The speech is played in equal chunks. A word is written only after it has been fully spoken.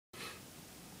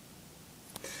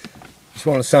Just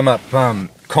want to sum up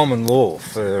common law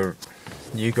for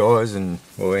you guys and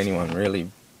well anyone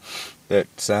really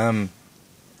that's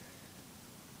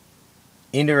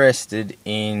interested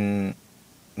in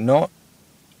not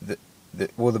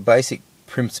the basic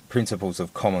principles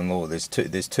of common law. There's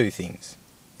two things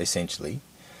essentially.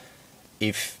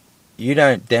 If you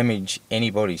don't damage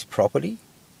anybody's property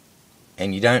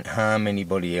and you don't harm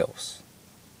anybody else,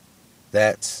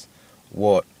 that's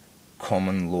what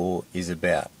common law is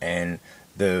about. And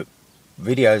the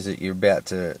videos that you're about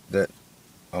to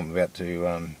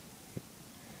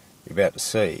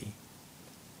see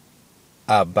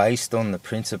are based on the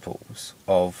principles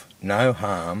of no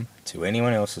harm to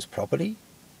anyone else's property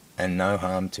and no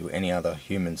harm to any other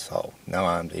human soul. No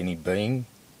harm to any being,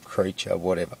 creature,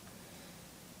 whatever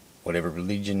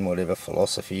religion, whatever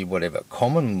philosophy, whatever.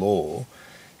 Common law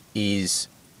is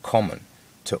common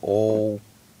to all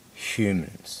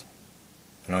humans.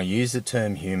 And I use the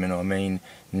term human, I mean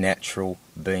natural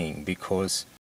being, because